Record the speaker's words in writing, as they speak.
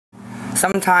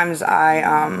Sometimes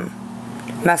I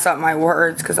mess up my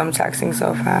words because I'm texting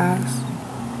so fast.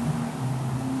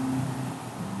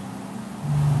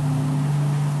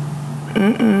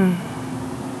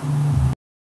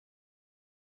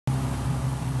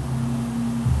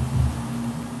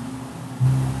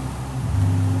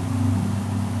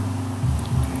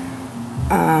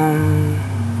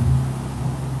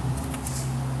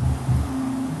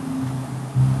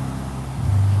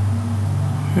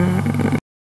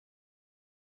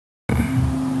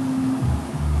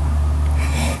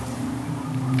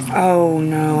 Oh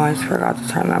no, I forgot to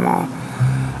turn them off.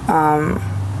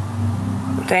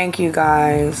 Thank you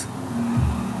guys.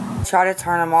 Try to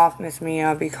turn them off, Miss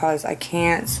Mia, because I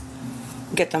can't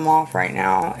get them off right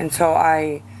now until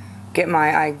I get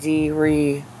my ID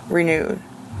renewed.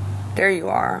 There you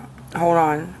are. Hold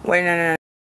on. Wait, no.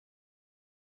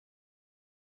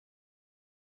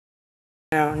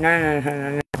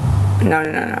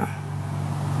 No.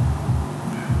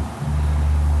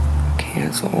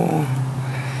 Cancel.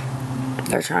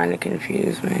 They're trying to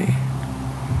confuse me.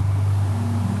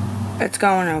 It's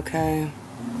going okay.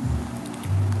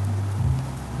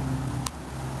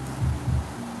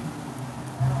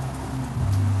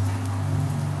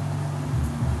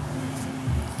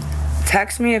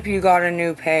 Text me if you got a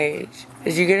new page.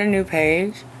 Did you get a new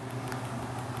page?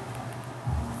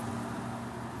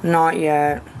 Not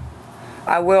yet.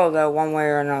 I will though, one way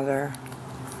or another.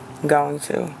 I'm going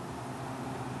to.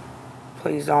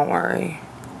 Please don't worry.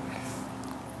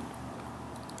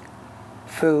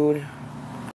 Food.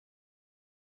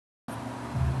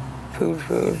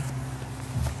 Food.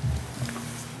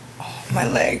 Oh, my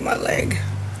leg.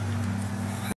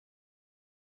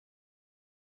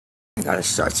 I gotta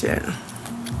stretch it.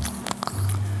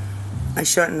 I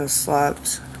shouldn't have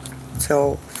slept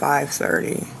till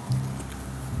 5:30.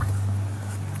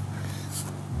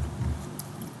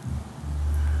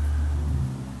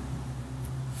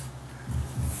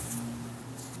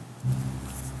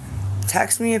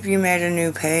 Text me if you made a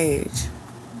new page.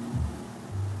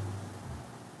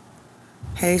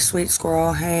 Hey, Sweet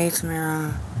Squirrel. Hey,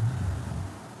 Tamara.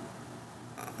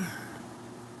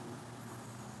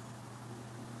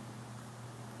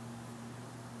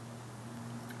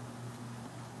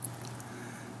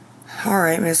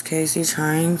 Alright, Miss Casey,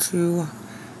 trying to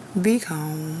be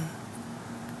calm.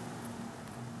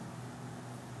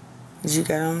 Did you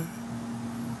get him?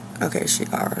 Okay, she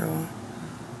got rid of him.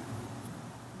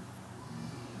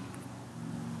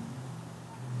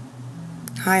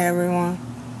 Hi, everyone.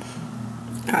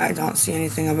 I don't see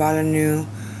anything about a new.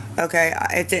 Okay,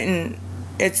 it didn't.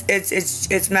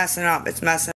 It's messing up. It's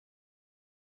messing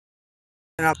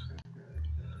up.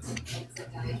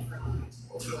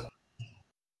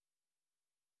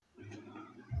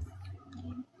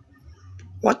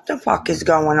 What the fuck is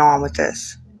going on with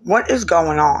this? What is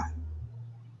going on?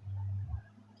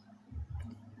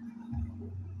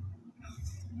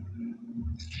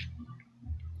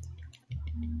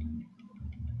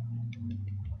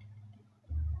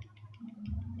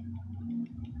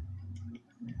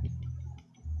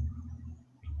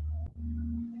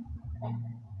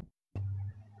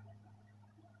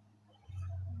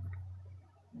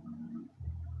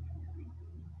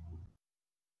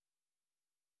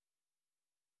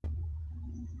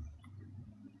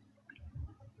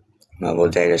 Mobile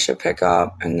data should pick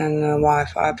up, and then the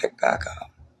Wi-Fi pick back up.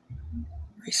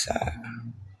 Reset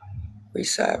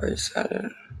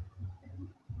it.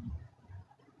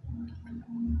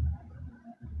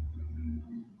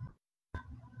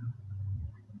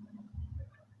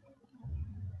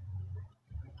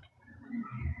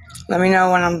 Let me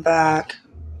know when I'm back.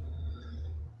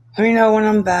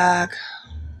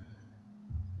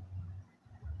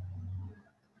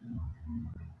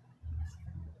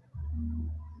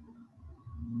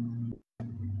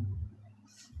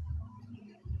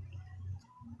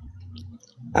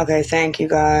 Okay, thank you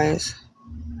guys.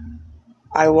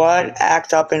 I what?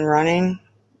 Act up and running?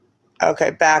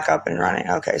 Okay, back up and running.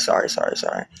 Okay, sorry.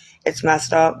 It's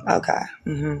messed up? Okay.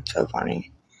 So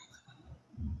funny.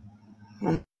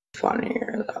 I'm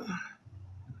funnier though.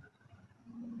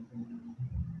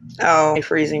 Oh,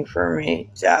 freezing for me.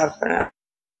 Definitely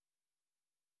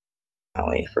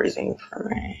freezing for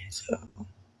me. So.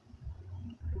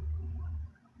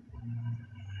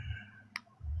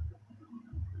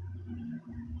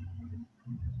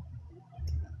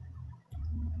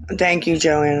 Thank you,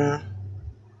 Joanna.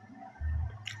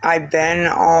 I've been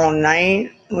all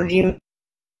night. What do you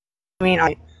mean?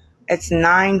 It's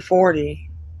 9:40.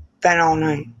 Been all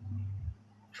night.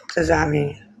 What does that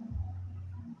mean?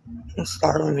 Don't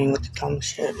start with me with the dumb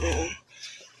shit, man.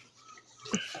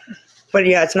 But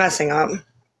yeah, it's messing up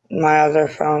my other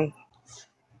phone.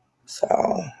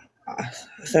 So, as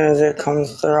soon as it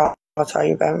comes through, I'll tell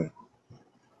you, babe.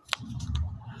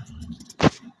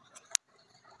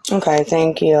 Okay,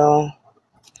 thank you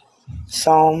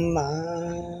so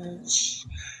much.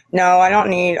 No, I don't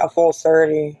need a full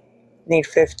 30. I need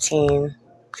 15.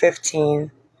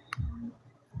 15.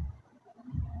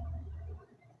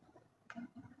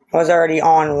 I was already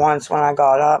on once when I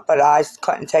got up, but I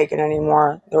couldn't take it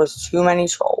anymore. There was too many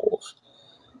trolls.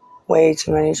 Way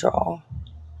too many trolls.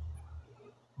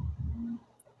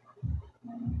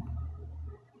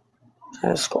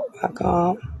 Trying to scroll back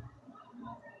up.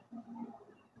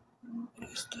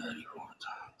 Just 34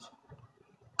 times.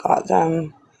 Got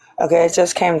them. Okay, it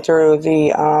just came through the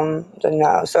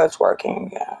no, so it's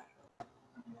working. Yeah.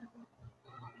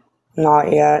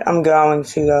 Not yet. I'm going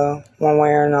to though, one way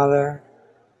or another.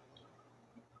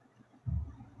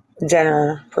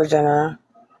 Dinner for dinner.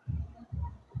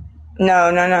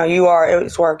 No. You are.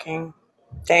 It's working.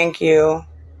 Thank you.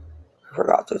 I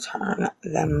forgot to turn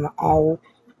them off.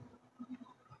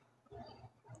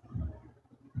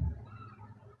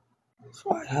 That's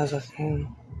why it has a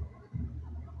thing.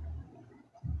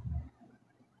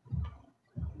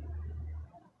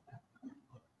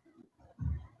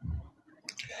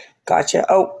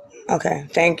 Gotcha. Oh, okay.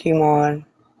 Thank you, Mon.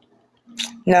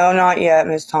 No, not yet,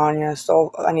 Miss Tanya.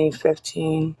 Still, I need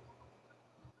 15.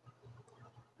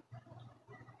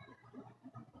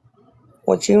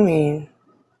 What you mean,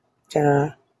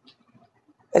 dinner?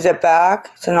 Is it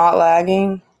back? Is it not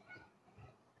lagging?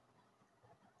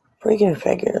 Freaking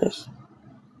figures.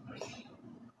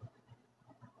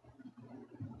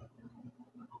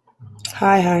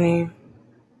 Hi, honey.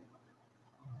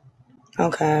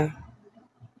 Okay.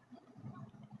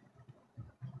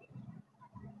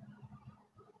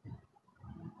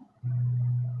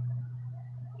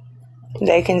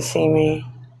 They can see me.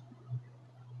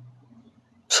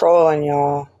 Trolling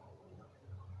y'all.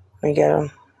 Let me get them.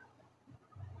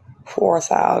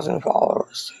 4,000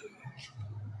 followers.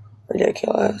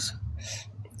 Ridiculous.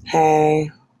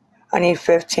 Hey, I need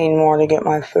 15 more to get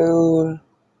my food.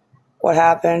 What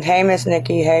happened? Hey, Miss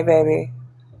Nikki. Hey, baby.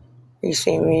 You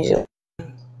see me? It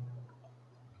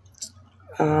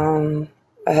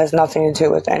has nothing to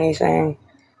do with anything.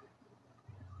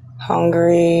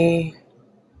 Hungry.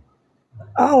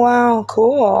 Oh, wow.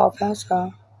 Cool. El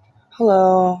Paso.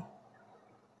 Hello.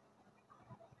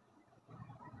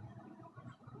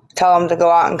 Tell them to go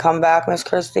out and come back, Miss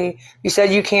Christie. You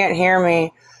said you can't hear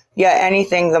me. Yeah,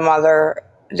 anything, the mother.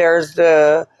 There's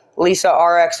the Lisa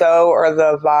RXO or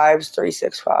the Vibes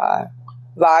 365.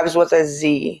 Vibes with a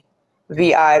Z.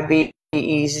 VIBEZ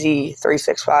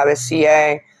 365 is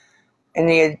CA.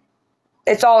 And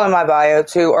it's all in my bio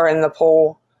too, or in the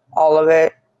poll. All of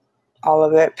it.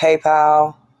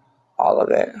 PayPal. All of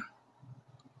it.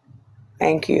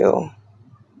 Thank you.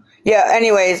 Yeah,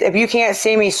 anyways, if you can't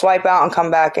see me, swipe out and come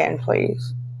back in,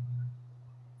 please.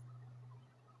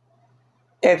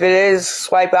 If it is,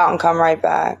 swipe out and come right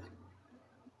back.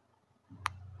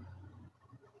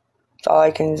 That's all I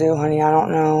can do, honey. I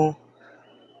don't know.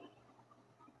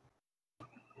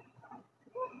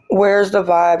 Where's the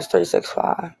Vibes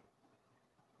 365?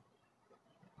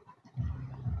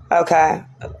 Okay.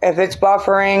 If it's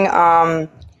buffering,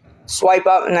 swipe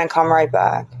up and then come right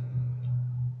back.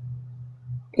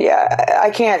 Yeah, I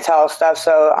can't tell stuff,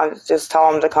 so I just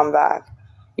tell them to come back.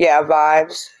 Yeah,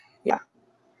 Vibes. Yeah.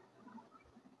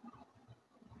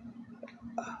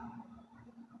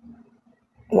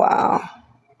 Wow.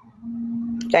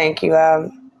 Thank you,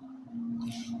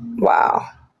 Wow.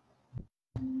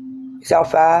 See how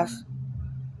fast?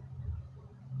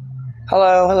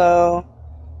 Hello.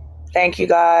 Thank you,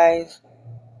 guys.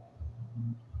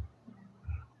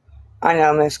 I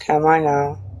know, Miss Kim, I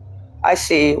know. I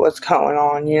see what's going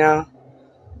on, you know?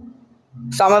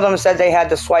 Some of them said they had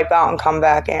to swipe out and come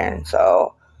back in,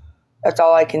 so that's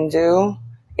all I can do.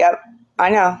 Yep, I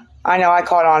know. I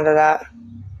caught on to that.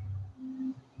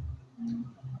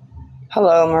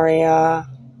 Hello, Maria.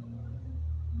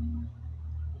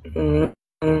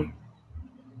 Mm-hmm.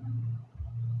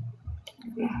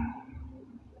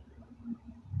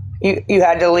 You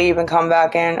had to leave and come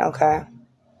back in? Okay.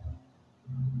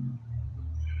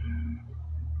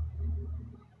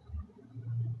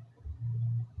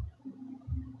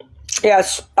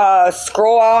 Yes,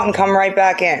 scroll out and come right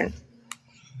back in.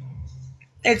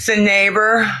 It's a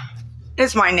neighbor.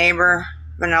 It's my neighbor,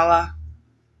 Vanilla.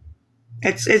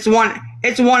 It's one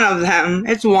of them.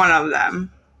 It's one of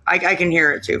them. I can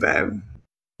hear it too, babe.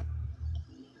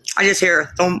 I just hear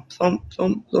thump, thump,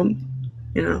 thump, thump,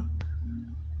 you know.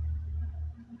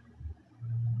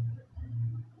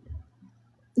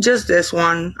 Just this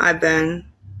one, I've been.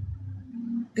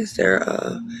 Is there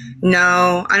a...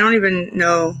 No, I don't even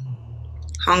know.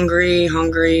 Hungry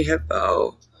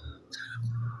hippo.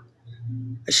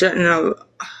 I shouldn't have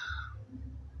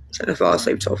fallen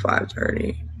asleep till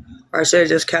 5:30. Or I should have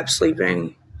just kept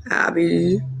sleeping.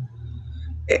 Abby.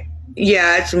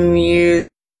 Yeah, it's music.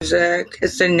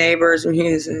 It's the neighbor's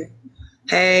music.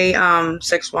 Hey,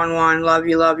 611, love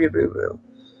you, boo boo.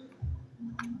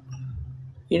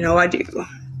 You know I do.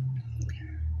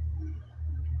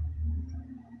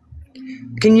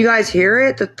 Can you guys hear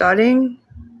it? The thudding?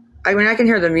 I mean, I can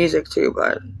hear the music too,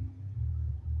 but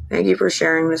thank you for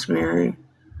sharing, Miss Mary.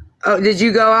 Oh, did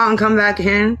you go out and come back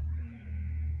in?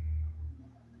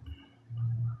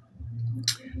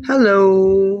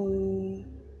 Hello.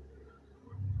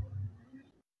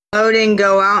 Loading,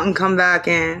 go out and come back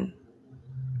in.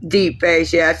 Deep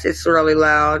bass, yes, it's really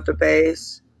loud, the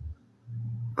bass.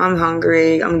 I'm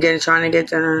hungry. I'm trying to get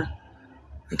dinner.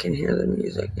 I can hear the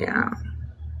music, yeah.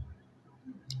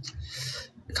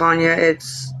 Tanya,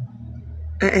 it's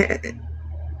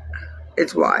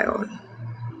wild.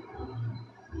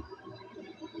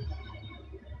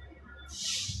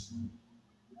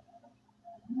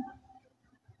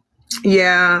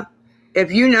 Yeah.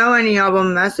 If you know any of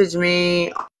them, message me.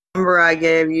 The number I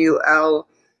gave you,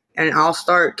 and I'll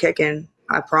start kicking.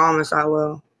 I promise I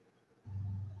will.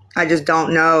 I just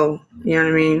don't know. You know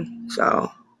what I mean?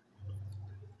 So,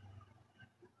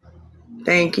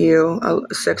 thank you,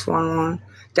 611.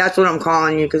 That's what I'm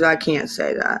calling you because I can't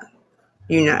say that.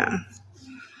 You know.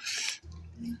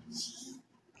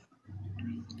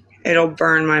 It'll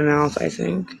burn my mouth, I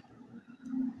think.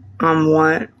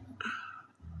 What?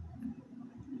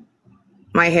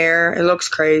 My hair, it looks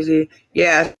crazy.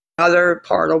 Yeah, the other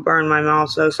part will burn my mouth,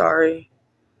 so sorry.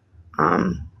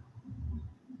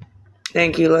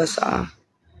 Thank you, Lissa.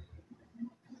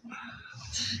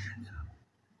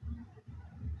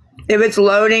 If it's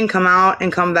loading, come out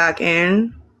and come back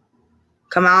in.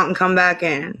 Come out and come back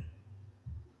in.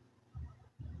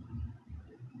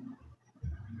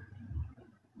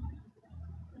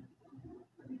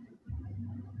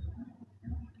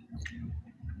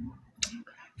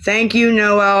 Thank you,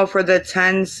 Noel, for the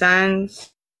 10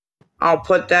 cents. I'll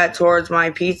put that towards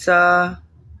my pizza.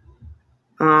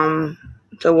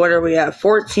 So what are we at?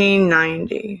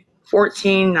 $14.90.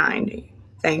 $14.90.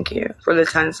 Thank you for the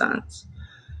 10 cents.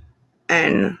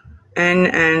 And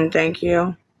thank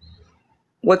you.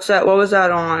 What's that? What was that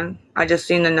on? I just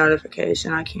seen the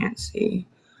notification. I can't see.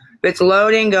 If it's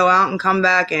loading, go out and come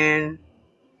back in.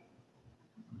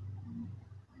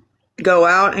 Go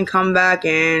out and come back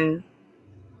in.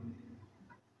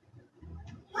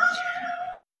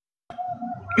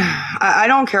 I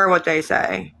don't care what they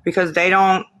say because they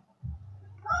don't,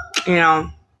 you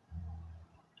know,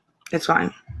 it's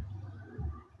fine.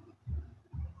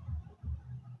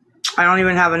 I don't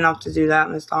even have enough to do that,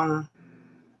 Miss Donna.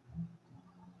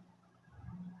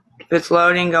 If it's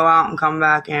loading, go out and come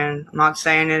back in. I'm not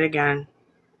saying it again.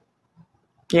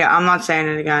 Yeah, I'm not saying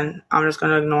it again. I'm just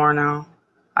going to ignore now.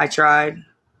 I tried.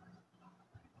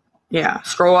 Yeah,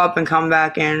 scroll up and come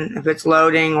back in. If it's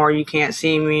loading or you can't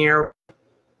see me, or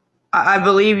I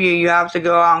believe you. You have to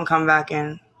go out and come back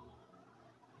in.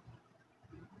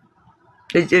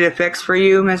 Did it fix for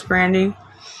you, Miss Brandy?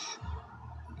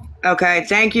 Okay,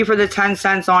 thank you for the 10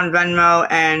 cents on Venmo,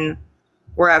 and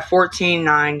we're at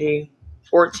 $14.90.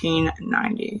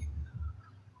 $14.90.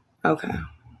 Okay.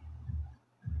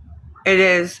 It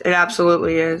is. It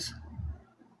absolutely is.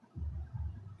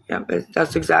 Yep,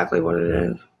 that's exactly what it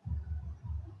is.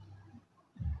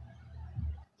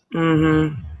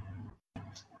 I'm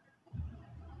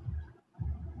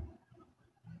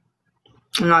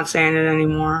not saying it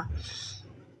anymore.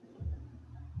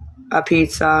 A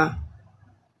pizza.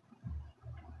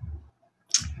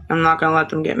 I'm not going to let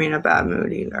them get me in a bad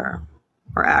mood either.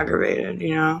 Or aggravated,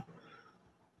 you know.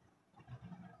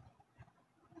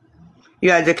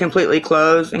 You had to completely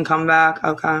close and come back?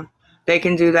 Okay. They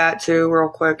can do that too real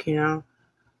quick, you know.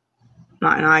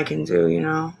 Nothing I can do, you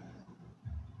know.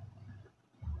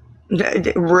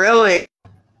 Really?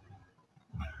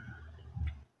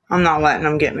 I'm not letting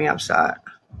them get me upset.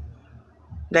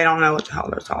 They don't know what the hell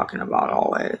they're talking about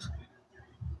always.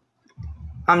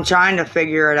 I'm trying to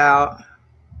figure it out.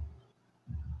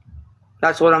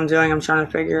 That's what I'm doing. I'm trying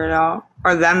to figure it out.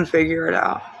 Or them figure it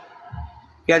out.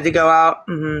 You had to go out.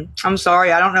 I'm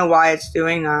sorry. I don't know why it's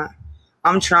doing that.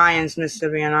 I'm trying, Miss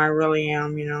Vivian. I really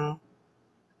am, you know.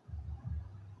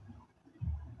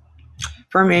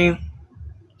 For me.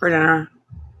 For dinner.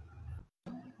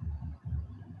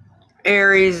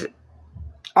 Aries.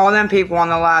 All them people on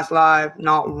the last live,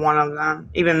 not one of them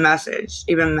even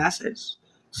messaged.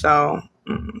 So,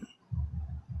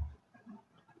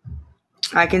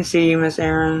 I can see you, Miss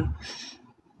Aaron.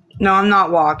 No, I'm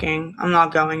not walking. I'm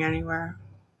not going anywhere.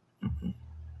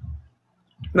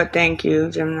 But thank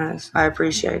you, Gymnast. I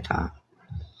appreciate that.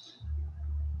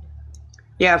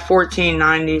 Yeah,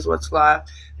 $14.90 is what's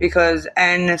left because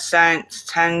N cents,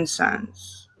 10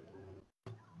 cents.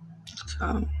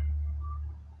 So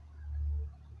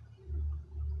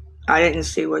I didn't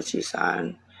see what she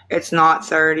said. It's not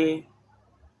 30.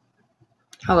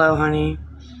 Hello, honey.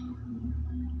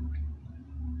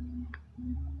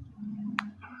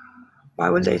 Why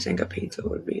would they think a pizza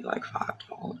would be like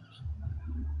 $5?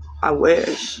 I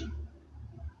wish.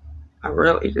 I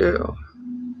really do.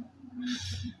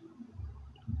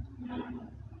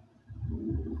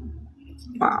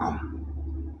 Wow.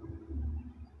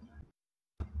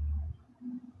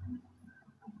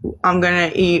 I'm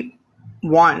gonna eat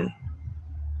one.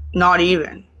 Not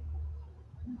even.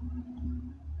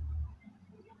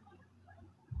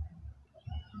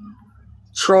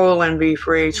 Trolling, be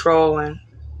free, trolling.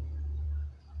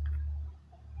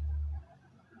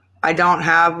 I don't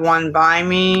have one by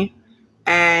me,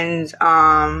 and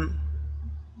I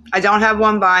don't have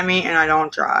one by me, and I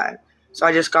don't drive. So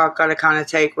I just gotta kind of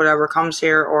take whatever comes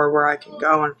here or where I can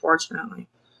go, unfortunately.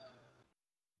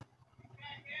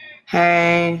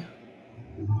 Hey.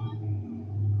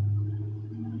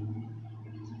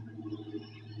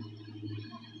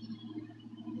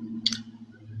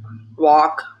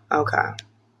 Walk. Okay.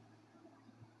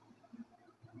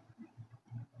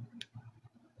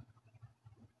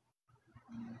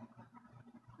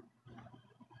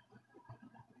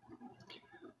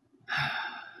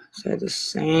 Say the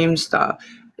same stuff.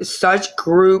 It's such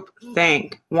group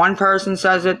think. One person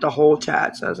says it, the whole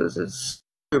chat says it. It's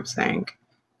group think.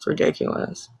 It's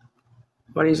ridiculous.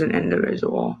 But he's an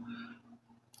individual.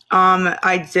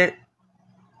 I did.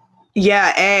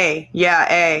 Yeah, A. Yeah,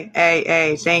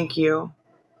 A. Thank you.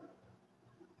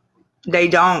 They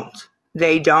don't,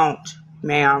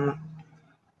 ma'am.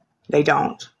 They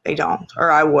don't. Or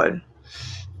I would.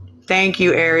 Thank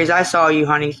you, Aries. I saw you,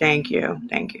 honey. Thank you.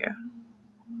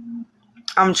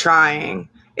 I'm trying.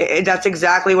 That's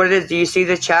exactly what it is. Do you see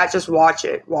the chat? Just watch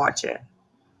it.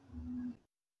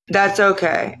 That's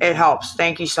okay. It helps.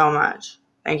 Thank you so much.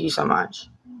 But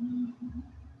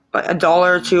 $1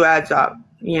 or $2 adds up.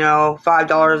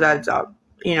 $5 adds up.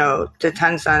 To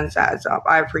 10 cents adds up.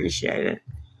 I appreciate it.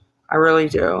 I really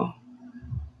do.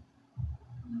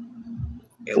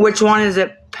 Which one is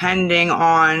it pending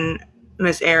on,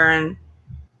 Miss Aaron?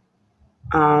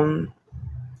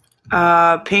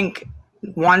 Pink.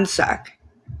 1 sec.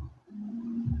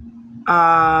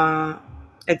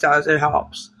 It does. It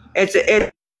helps.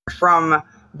 It's from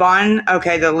Bun.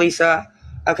 Okay, the Lisa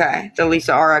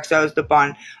RXO is the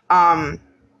Bun.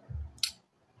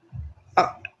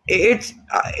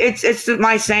 It's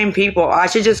my same people. I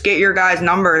should just get your guys'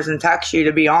 numbers and text you,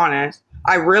 to be honest.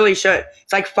 I really should.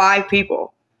 It's like 5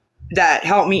 people that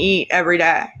help me eat every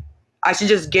day. I should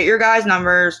just get your guys'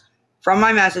 numbers from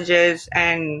my messages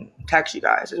and text you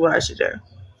guys is what I should do.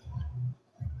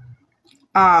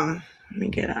 Let me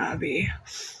get Abby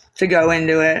to go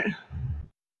into it.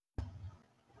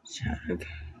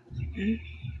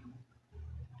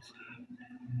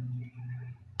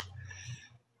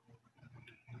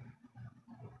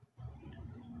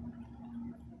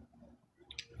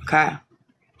 Okay.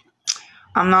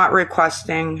 I'm not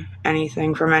requesting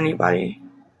anything from anybody.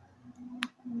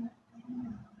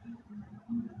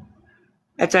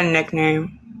 It's a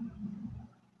nickname.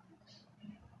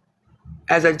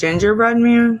 As a gingerbread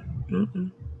man?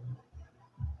 Mm-mm.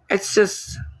 It's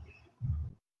just...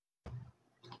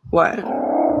 What?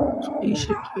 You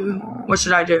should do. What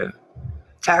should I do?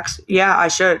 Text? Yeah, I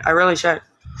should. I really should.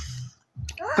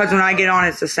 Because when I get on,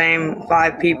 it's the same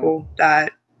 5 people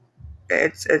that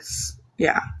it's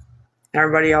yeah.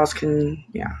 Everybody else can,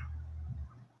 yeah.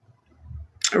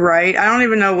 Right? I don't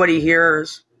even know what he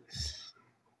hears.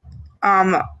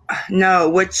 No,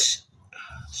 which...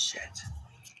 Shit.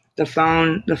 The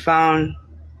phone.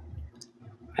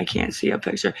 I can't see a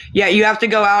picture. Yeah, you have to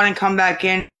go out and come back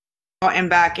in and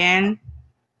back in.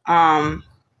 Fuck.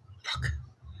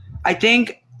 I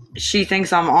think she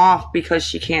thinks I'm off because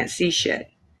she can't see shit.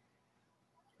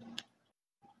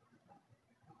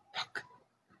 Fuck.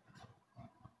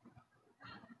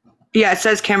 Yeah, it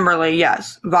says Kimberly,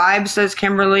 yes. Vibe says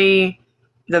Kimberly.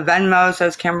 The Venmo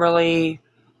says Kimberly.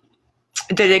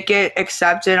 Did it get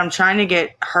accepted? I'm trying to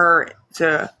get her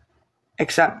to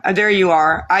accept. There you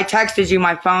are. I texted you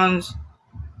my phone's.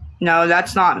 No,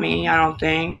 that's not me, I don't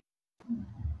think.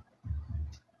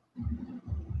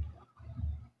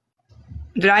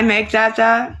 Did I make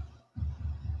that?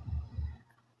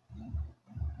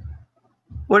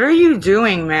 What are you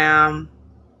doing, ma'am?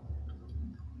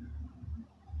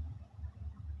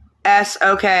 S,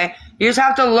 okay. You just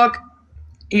have to look.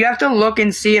 You have to look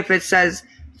and see if it says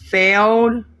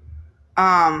failed.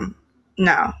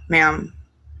 No, ma'am.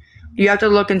 You have to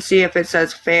look and see if it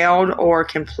says failed or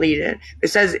completed.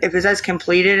 If it says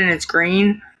completed and it's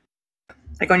green,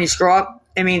 like when you scroll up,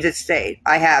 it means it stayed.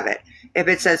 I have it. If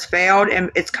it says failed,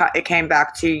 it came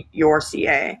back to your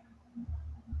CA.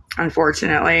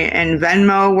 Unfortunately, and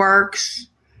Venmo works.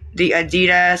 The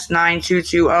Adidas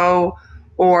 9220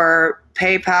 or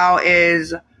PayPal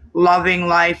is Loving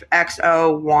Life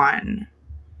XO1.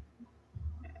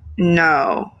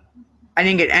 No, I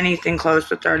didn't get anything close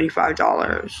to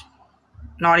 $35.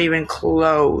 Not even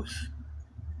close.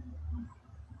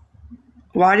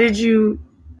 Why did you,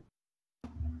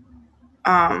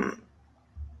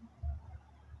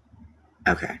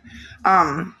 okay.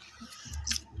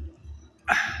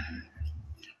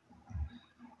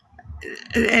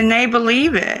 And they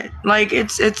believe it. Like,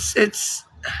 it's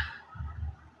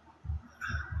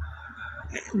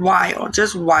wild.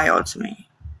 Just wild to me.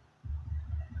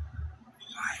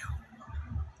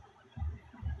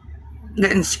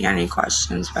 Didn't see any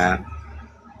questions, babe.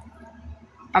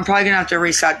 I'm probably gonna have to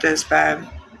reset this, babe.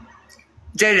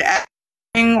 Did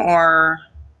editing or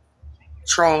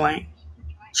trolling?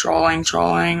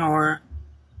 Trolling, or...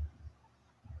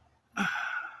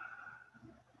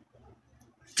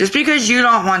 Just because you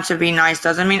don't want to be nice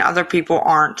doesn't mean other people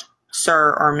aren't,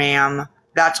 sir or ma'am.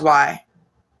 That's why.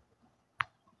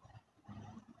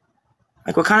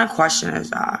 Like, what kind of question is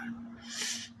that?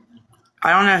 I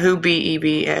don't know who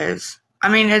BEB is. I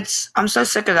mean, I'm so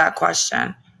sick of that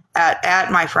question.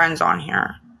 At my friends on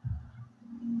here.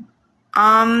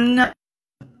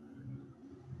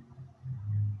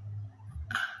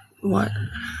 What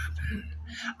happened?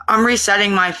 I'm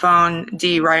resetting my phone,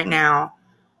 D, right now.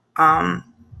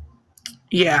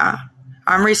 Yeah.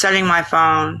 I'm resetting my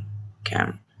phone,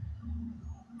 Kim.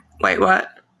 Wait, what?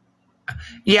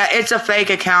 Yeah, it's a fake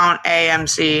account,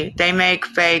 AMC. They make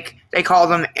fake, they call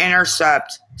them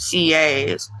intercept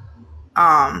CAs.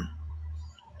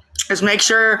 Just make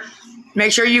sure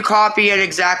you copy it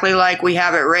exactly like we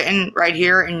have it written right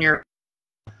here in your...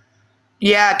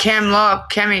 Yeah, Kim, look,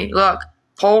 Kimmy, look.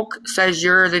 Polk says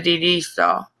you're the DD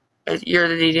still. You're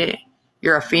the DD.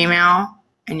 You're a female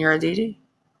and you're a DD.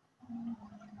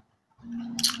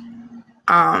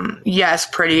 Yes,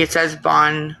 pretty. It says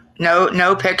bun.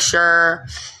 No picture.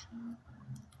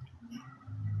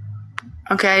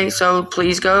 Okay, so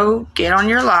please go get on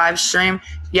your live stream.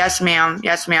 Yes, ma'am.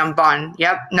 Yes, ma'am. Bun.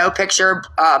 Yep. No picture.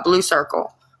 Blue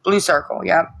circle. Blue circle.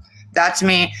 Yep. That's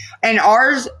me. And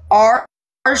ours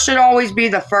should always be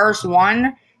the first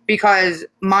one because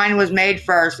mine was made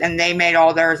first and they made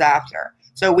all theirs after.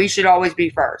 So we should always be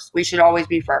first. We should always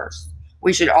be first.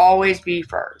 We should always be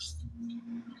first.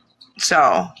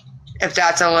 So if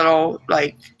that's a little,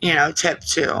 like, tip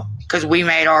too. Because we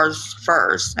made ours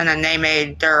first, and then they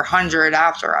made their 100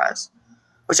 after us.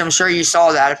 Which I'm sure you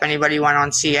saw that if anybody went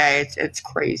on CA. It's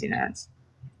craziness.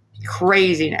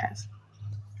 Craziness.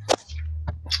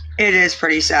 It is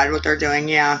pretty sad what they're doing,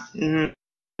 yeah. Mm-hmm.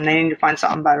 They need to find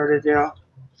something better to do.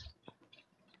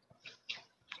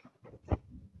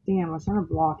 Damn, I was trying to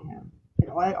block him. It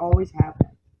always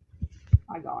happens.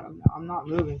 I got him now. I'm not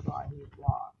moving so I need to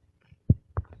block.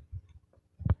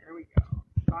 There we go.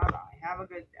 Bye-bye. Have a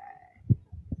good day.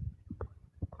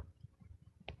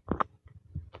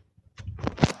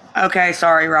 Okay,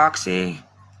 sorry, Roxy.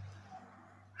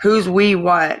 Who's we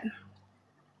what?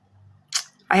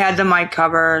 I had the mic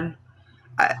covered.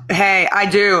 Hey, I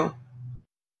do.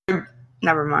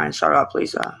 Never mind. Shut up,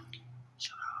 Lisa.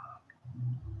 Shut up.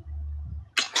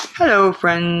 Hello,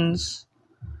 friends.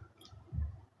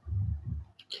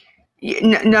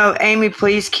 No, Amy,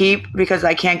 please keep, because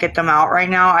I can't get them out right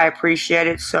now. I appreciate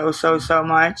it so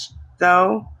much,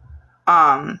 though.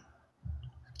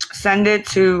 Send it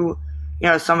to,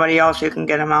 somebody else who can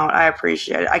get them out. I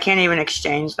appreciate it. I can't even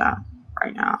exchange them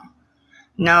right now.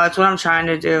 No, that's what I'm trying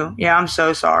to do. Yeah, I'm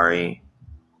so sorry.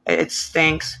 It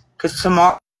stinks, because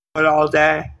tomorrow good all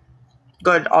day.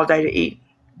 Good all day to eat.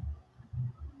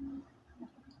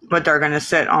 But they're going to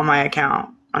sit on my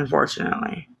account,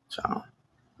 unfortunately. So,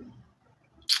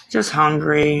 just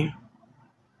hungry.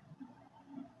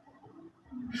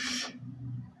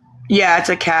 Yeah, it's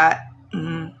a cat.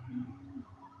 Mm-hmm.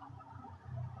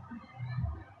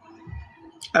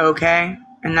 Okay,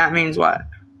 and that means what?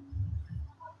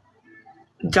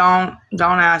 Don't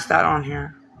ask that on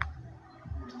here.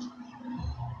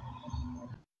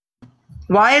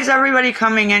 Why is everybody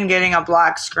coming in getting a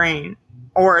black screen?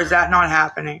 Or is that not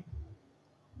happening?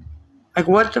 Like,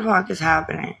 what the fuck is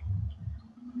happening?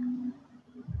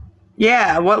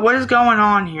 Yeah, what is going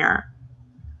on here?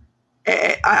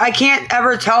 I can't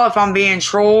ever tell if I'm being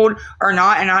trolled or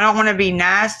not, and I don't want to be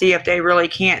nasty if they really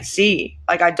can't see.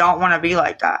 Like, I don't want to be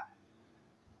like that.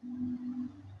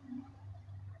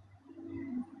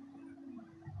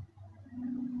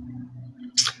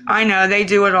 I know, they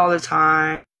do it all the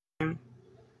time.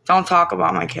 Don't talk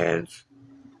about my kids.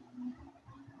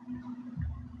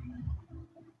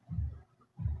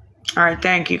 Alright,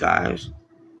 thank you guys.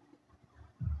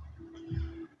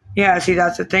 Yeah, see,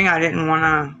 that's the thing. I didn't want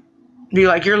to be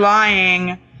like, you're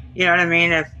lying, you know what I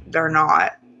mean, if they're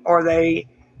not. Or I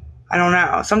don't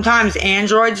know. Sometimes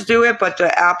Androids do it, but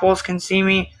the Apples can see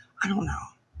me. I don't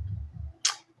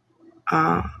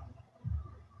know.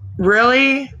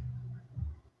 Really?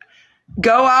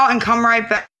 Go out and come right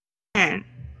back in.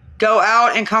 Go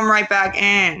out and come right back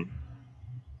in.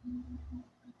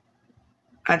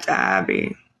 That's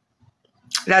Abby.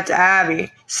 That's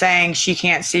Abby saying she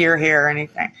can't see or hear or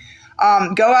anything.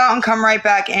 Go out and come right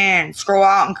back in. Scroll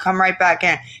out and come right back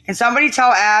in. Can somebody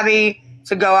tell Abby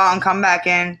to go out and come back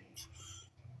in?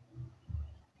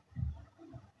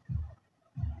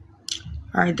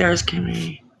 All right, there's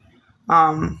Kimmy.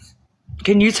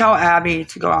 Can you tell Abby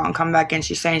to go out and come back in?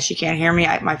 She's saying she can't hear me.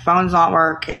 My phone's not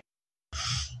working.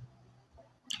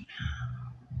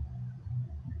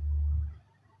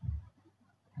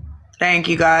 Thank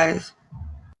you, guys.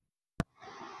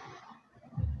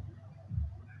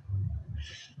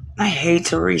 I hate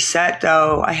to reset,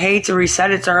 though. I hate to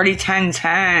reset. It's already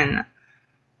 10:10.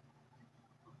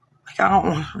 Like, I don't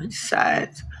want to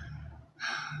reset.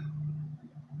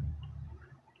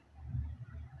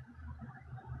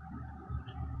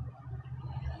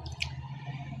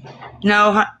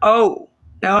 No,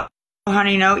 no,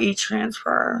 honey, no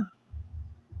e-transfer.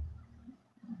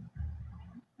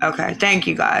 Okay, thank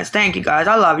you, guys. Thank you, guys.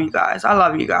 I love you guys. I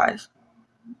love you guys.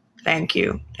 Thank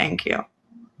you. Thank you.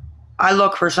 I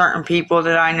look for certain people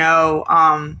that I know,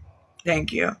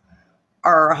 thank you,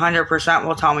 or 100%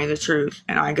 will tell me the truth,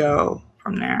 and I go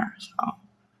from there, so.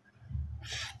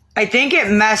 I think it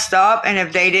messed up, and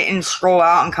if they didn't scroll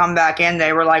out and come back in,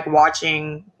 they were, like,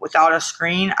 watching without a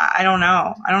screen. I don't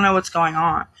know. I don't know what's going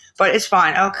on, but it's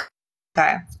fine.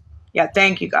 Okay. Yeah,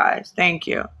 thank you, guys. Thank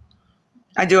you.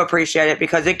 I do appreciate it,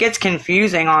 because it gets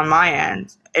confusing on my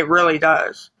end. It really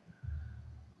does.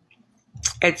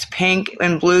 It's pink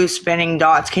and blue spinning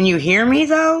dots. Can you hear me,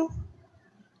 though?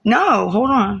 No, hold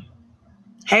on.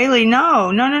 Haley,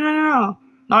 no. Not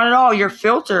at all. You're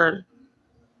filtered.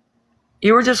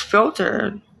 You were just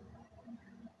filtered.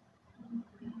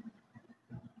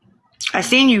 I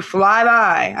seen you fly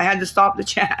by. I had to stop the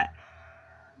chat.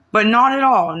 But not at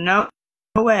all. No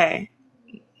way.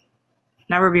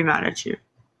 Never be mad at you.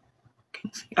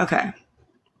 Okay.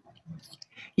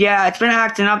 Yeah, it's been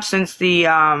acting up since the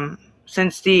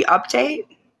update.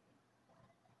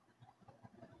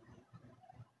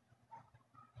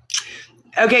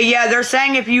 Okay, yeah, they're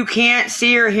saying if you can't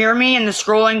see or hear me and the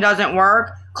scrolling doesn't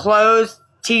work, close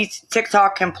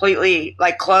TikTok completely.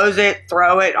 Like, close it,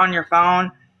 throw it on your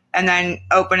phone, and then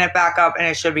open it back up, and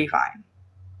it should be fine.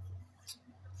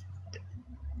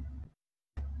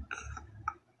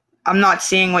 I'm not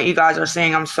seeing what you guys are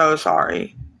seeing. I'm so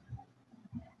sorry.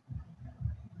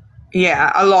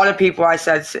 Yeah, a lot of people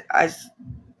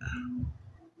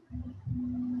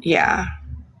yeah.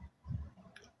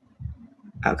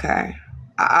 Okay.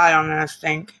 I don't know,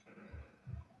 think.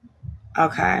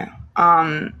 Okay.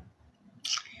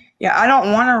 Yeah, I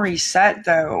don't want to reset,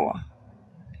 though.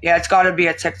 Yeah, it's got to be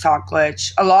a TikTok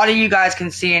glitch. A lot of you guys can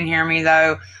see and hear me,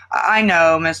 though. I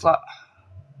know, Miss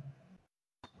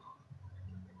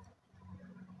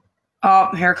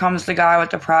Oh, here comes the guy with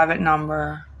the private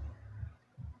number.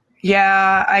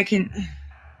 Yeah, I can.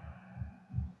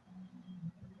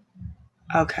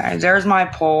 Okay, there's my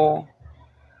poll.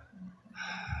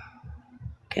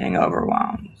 Getting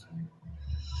overwhelmed.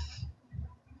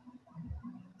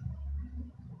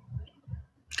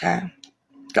 Okay,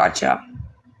 gotcha.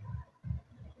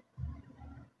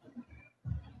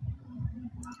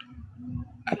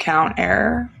 Account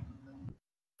error?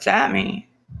 What's that mean?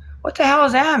 What the hell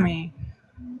does that mean?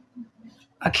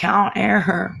 Account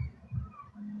error.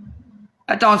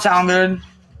 That don't sound good.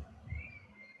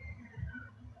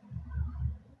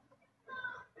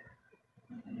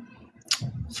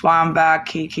 That's why I'm back,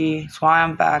 Kiki. That's why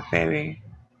I'm back, baby.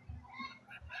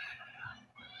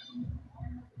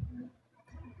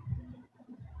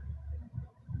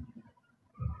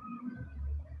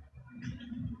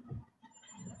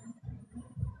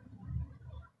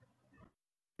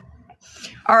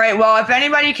 All right, well, if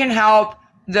anybody can help,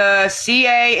 the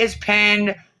CA is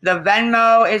pinned. The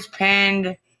Venmo is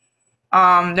pinned.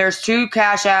 There's 2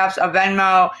 Cash Apps, a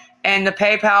Venmo, And the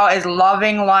PayPal is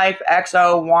Loving Life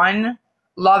X01.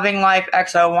 Loving Life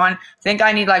X01. I think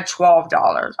I need like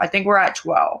 $12. I think we're at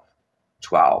 12.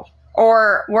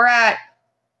 Or we're at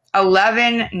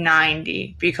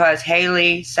 $11.90 because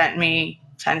Haley sent me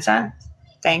 10 cents.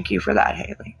 Thank you for that,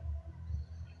 Haley.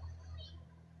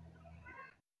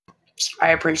 I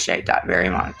appreciate that very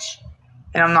much.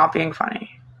 And I'm not being funny.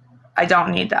 I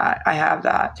don't need that. I have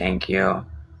that. Thank you.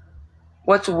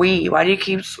 What's we? Why do you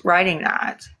keep writing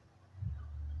that?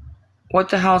 What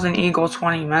the hell's an Eagle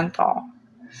 20 menthol?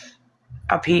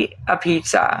 A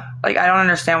pizza. Like, I don't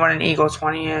understand what an Eagle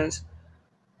 20 is.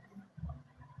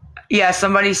 Yeah,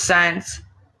 somebody sent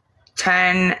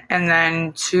 10 and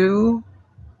then 2,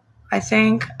 I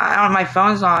think. I don't. My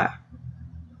phone's not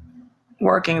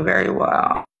working very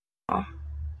well,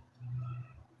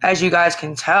 as you guys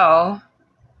can tell.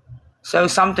 So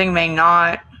something may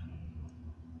not.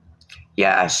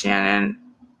 Yeah, Shannon.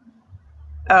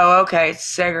 Oh, okay.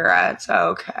 Cigarettes.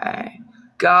 Okay.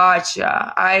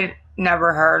 Gotcha. I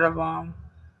never heard of them.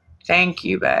 Thank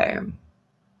you, babe.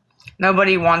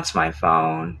 Nobody wants my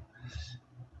phone.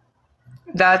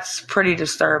 That's pretty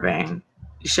disturbing.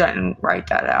 You shouldn't write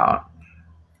that out.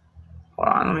 Hold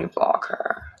on, let me block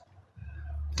her.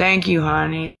 Thank you,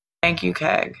 honey. Thank you,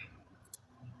 Keg.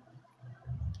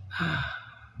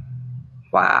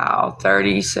 Wow,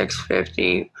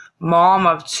 $36.50. Mom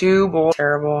of 2 boys.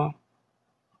 Terrible.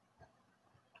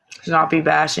 Should not be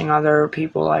bashing other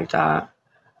people like that.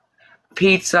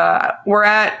 Pizza. We're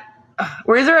either at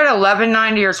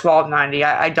 $11.90 or $12.90.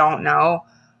 I don't know,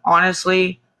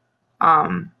 honestly.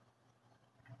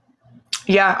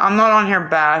 Yeah, I'm not on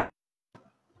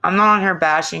here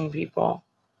bashing people.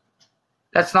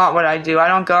 That's not what I do. I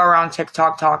don't go around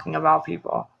TikTok talking about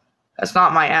people. That's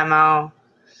not my MO.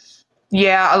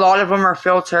 Yeah, a lot of them are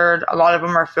filtered.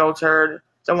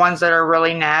 The ones that are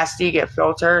really nasty get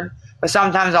filtered. But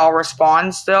sometimes I'll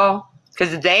respond still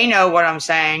because they know what I'm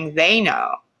saying. They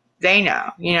know. You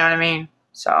know what I mean?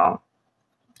 So,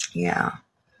 yeah.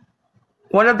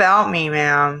 What about me,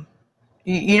 ma'am?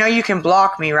 You know you can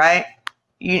block me, right?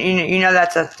 You know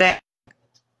that's a thing.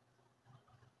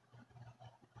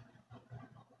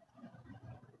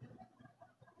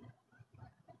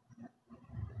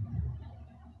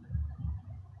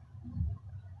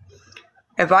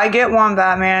 If I get one,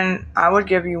 Batman, I would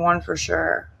give you one for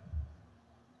sure.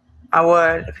 I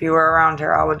would. If you were around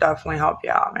here, I would definitely help you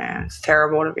out, man. It's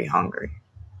terrible to be hungry.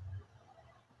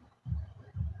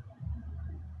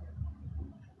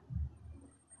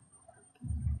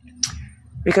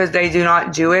 Because they do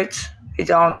not do it. They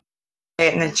don't say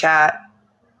it in the chat.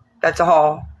 That's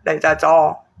all. That's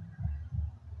all.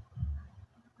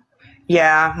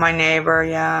 Yeah, my neighbor,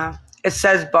 yeah. It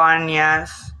says bun,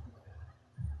 yes.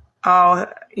 Oh,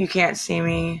 you can't see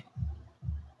me.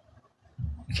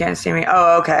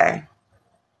 Oh, okay.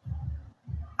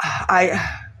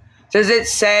 Does it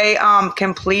say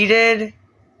completed?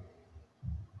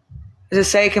 Does it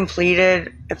say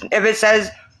completed? If it says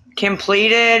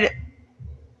completed,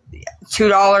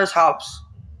 $2 helps.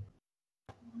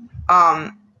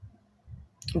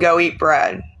 Go eat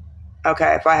bread.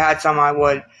 Okay, if I had some, I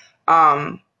would.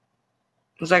 What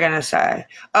was I gonna say?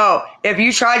 Oh, if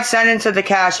you tried sending to the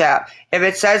Cash App, if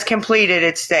it says completed,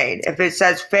 it stayed. If it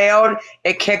says failed,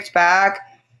 it kicked back.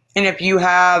 And if you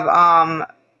have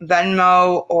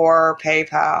Venmo or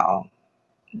PayPal,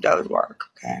 those work.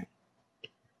 Okay.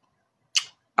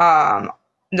 The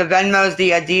Venmo is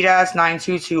the Adidas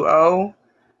 9220,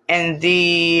 and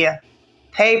the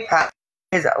PayPal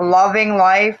is Loving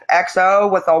Life XO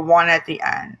with a 1 at the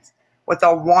end.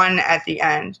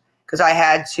 Because I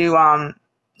had to,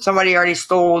 somebody already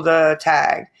stole the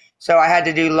tag. So I had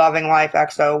to do Loving Life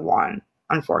XO1,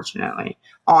 unfortunately,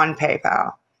 on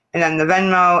PayPal. And then the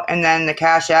Venmo, and then the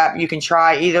Cash App. You can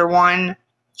try either one.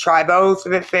 Try both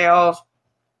if it fails.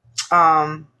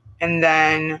 And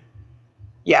then,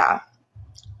 yeah.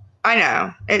 I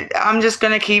know. I'm just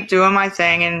going to keep doing my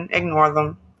thing and ignore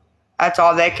them. That's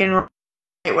all. They can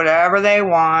write whatever they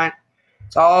want.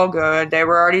 It's all good. They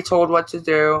were already told what to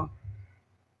do.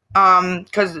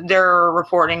 Because they're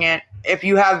reporting it. If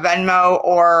you have Venmo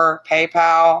or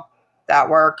PayPal, that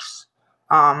works.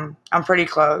 I'm pretty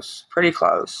close. I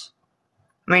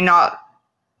mean, not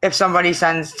if somebody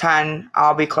sends 10,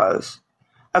 I'll be close.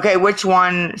 Okay, which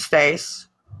one stays?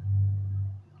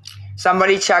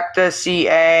 Somebody check the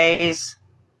CAs.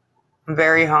 I'm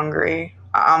very hungry.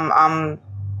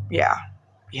 Yeah.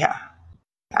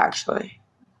 Actually,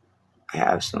 I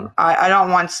have some. I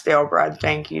don't want stale bread.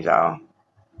 Thank you, though.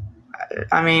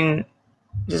 I mean,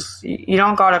 just, you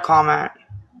don't gotta comment.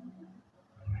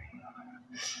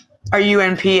 Are you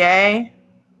in PA?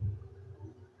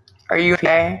 Are you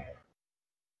okay?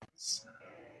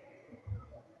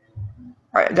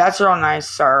 Right, that's real nice,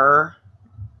 sir.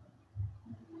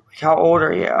 How old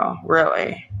are you?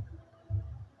 Really?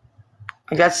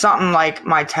 Like, that's something like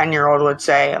my 10-year-old would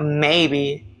say.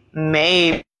 Maybe.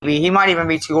 He might even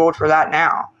be too old for that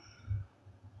now.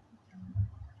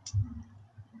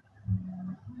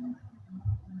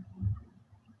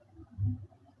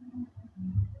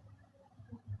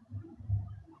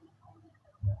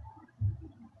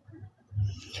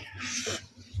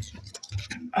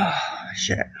 Oh,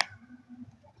 shit.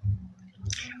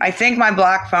 I think my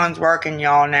black phone's working,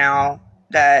 y'all, now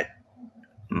that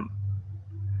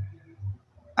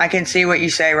I can see what you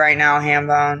say right now,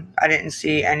 Hambone. I didn't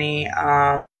see any,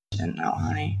 no,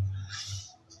 honey.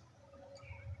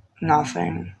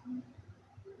 Nothing.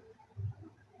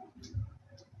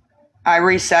 I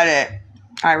reset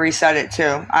it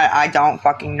too. I don't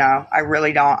fucking know. I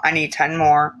really don't. I need 10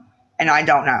 more, and I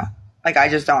don't know. Like, I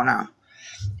just don't know.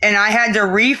 And I had to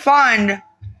refund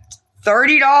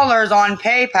 $30 on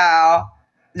PayPal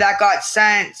that got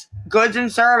sent goods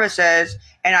and services,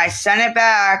 and I sent it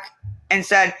back and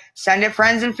said, send it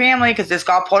friends and family because this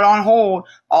got put on hold.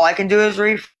 All I can do is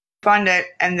refund it,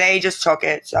 and they just took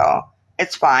it, so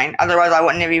it's fine. Otherwise, I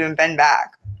wouldn't have even been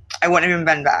back. I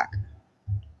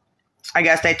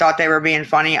guess they thought they were being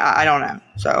funny. I don't know.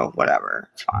 So, whatever.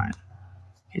 It's fine.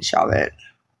 You can shove it.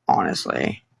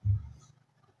 Honestly.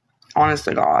 Honest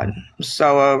to God. I'm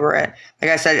so over it.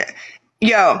 Like I said,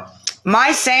 yo,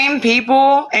 my same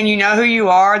people, and you know who you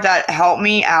are, that help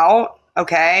me out,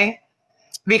 okay?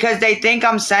 Because they think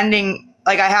I'm sending,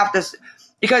 like, I have to,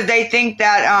 because they think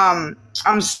that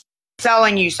I'm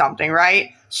selling you something, right?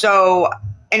 So,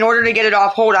 in order to get it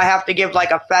off hold, I have to give,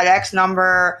 like, a FedEx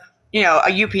number, you know,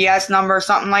 a UPS number,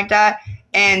 something like that,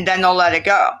 and then they'll let it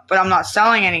go. But I'm not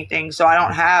selling anything, so I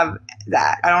don't have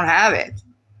that. I don't have it.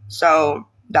 So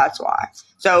that's why.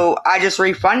 So I just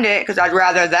refund it because I'd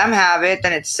rather them have it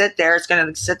than it sit there. It's going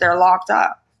to sit there locked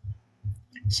up.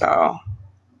 So,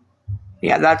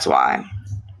 yeah, that's why.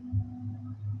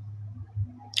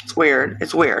 It's weird.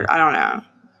 I don't know.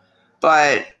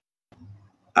 But,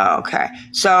 okay.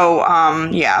 So,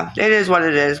 yeah, it is what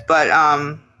it is. But,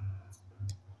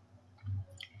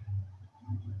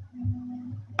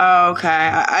 okay,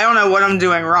 I don't know what I'm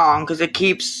doing wrong because it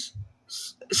keeps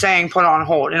saying put on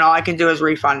hold, and all I can do is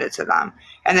refund it to them.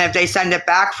 And then if they send it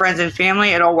back, friends and family,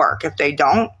 it'll work. If they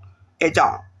don't, it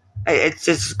don't. It's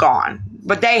just gone.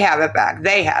 But they have it back.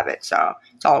 They have it, so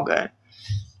it's all good.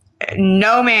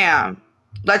 No, ma'am.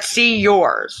 Let's see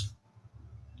yours.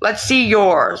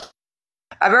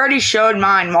 I've already showed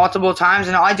mine multiple times,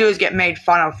 and all I do is get made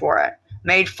fun of for it.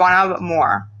 Made fun of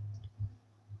more.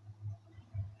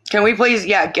 Can we please,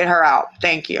 get her out.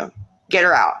 Thank you. Get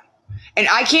her out. And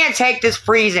I can't take this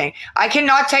freezing. I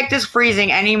cannot take this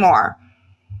freezing anymore.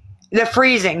 The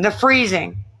freezing. What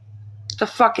the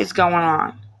fuck is going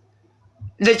on?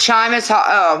 The chime has helped.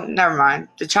 Oh, never mind.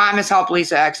 The chime has helped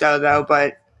Lisa XO, though,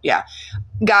 but yeah.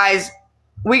 Guys,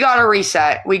 we got to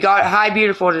reset. We got hi,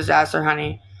 beautiful disaster,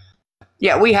 honey.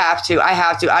 Yeah, we have to. I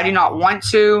have to. I do not want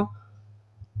to.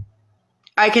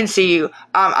 I can see you.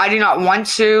 I do not want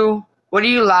to. What are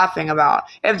you laughing about?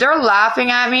 If they're laughing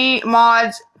at me,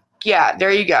 mods, yeah,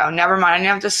 there you go. Never mind. I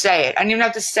didn't have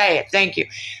to say it. Thank you.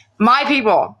 My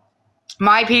people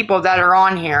that are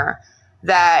on here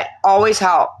that always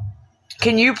help.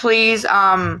 Can you please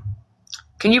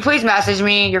message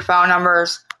me your phone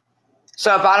numbers?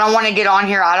 So if I don't want to get on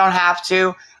here, I don't have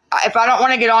to. If I don't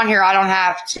want to get on here, I don't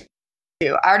have to.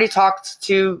 I already talked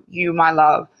to you, my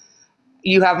love.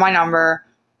 You have my number.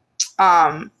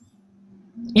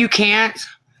 You can't?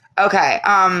 Okay.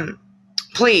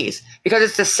 Please, because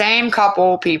it's the same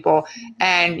couple people,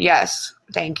 and yes,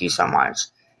 thank you so much.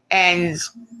 And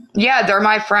yeah, they're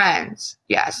my friends.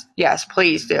 Yes,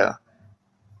 please do.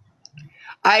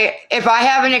 If I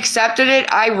haven't accepted it,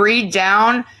 I read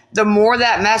down. The more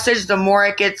that message, the more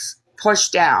it gets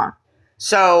pushed down.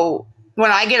 So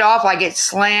when I get off, I get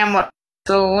slammed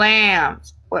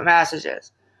with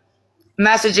messages.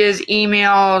 Messages,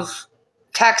 emails,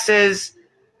 texts,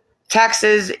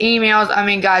 emails. I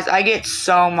mean, guys, I get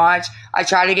so much. I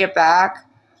try to get back.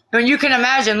 I mean, you can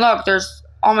imagine, look, there's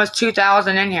almost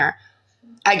 2,000 in here.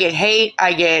 I get hate,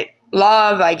 I get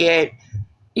love, I get,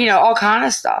 all kind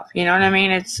of stuff. You know what I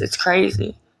mean? It's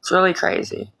crazy. It's really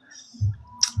crazy.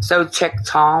 So, Chick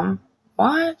Tom,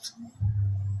 what?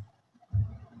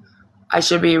 I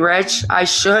should be rich. I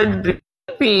should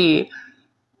be,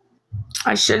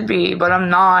 but I'm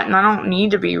not, and I don't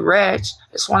need to be rich.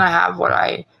 I just want to have what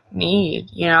I need,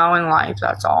 in life.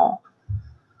 That's all.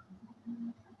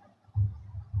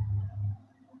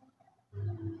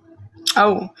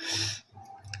 Oh,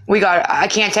 I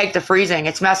can't take the freezing.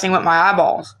 It's messing with my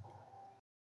eyeballs.